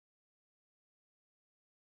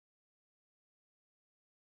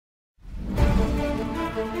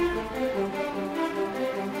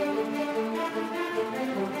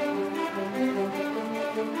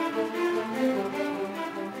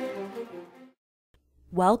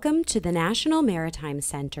Welcome to the National Maritime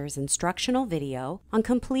Center's instructional video on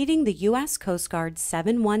completing the U.S. Coast Guard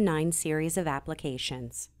 719 series of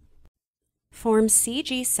applications. Form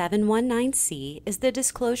CG-719C is the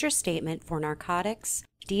disclosure statement for narcotics,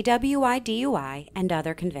 DWI/DUI, and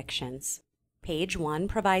other convictions. Page 1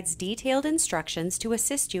 provides detailed instructions to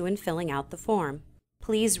assist you in filling out the form.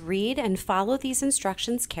 Please read and follow these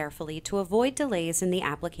instructions carefully to avoid delays in the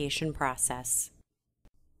application process.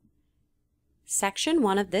 Section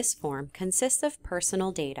 1 of this form consists of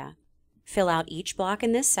personal data. Fill out each block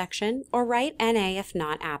in this section or write NA if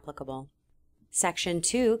not applicable. Section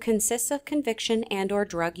 2 consists of conviction and/or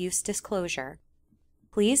drug use disclosure.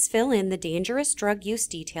 Please fill in the dangerous drug use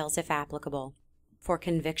details if applicable. For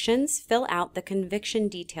convictions, fill out the conviction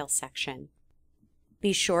detail section.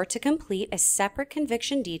 Be sure to complete a separate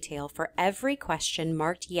conviction detail for every question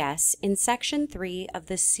marked yes in Section 3 of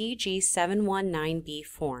the CG-719B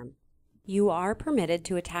form. You are permitted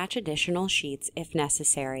to attach additional sheets if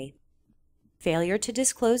necessary. Failure to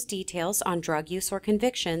disclose details on drug use or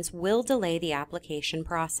convictions will delay the application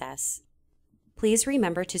process. Please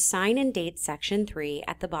remember to sign and date Section 3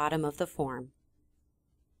 at the bottom of the form.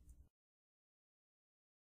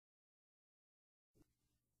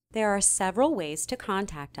 There are several ways to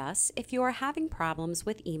contact us if you are having problems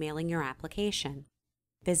with emailing your application.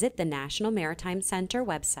 Visit the National Maritime Center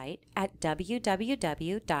website at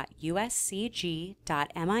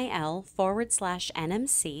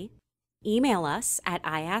www.uscg.mil/NMC, email us at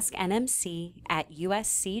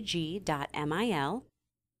iasknmc@uscg.mil,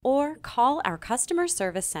 or call our Customer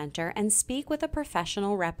Service Center and speak with a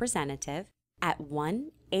professional representative at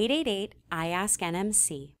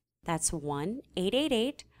 1-888-IASK-NMC. That's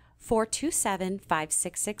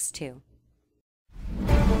 1-888-427-5662.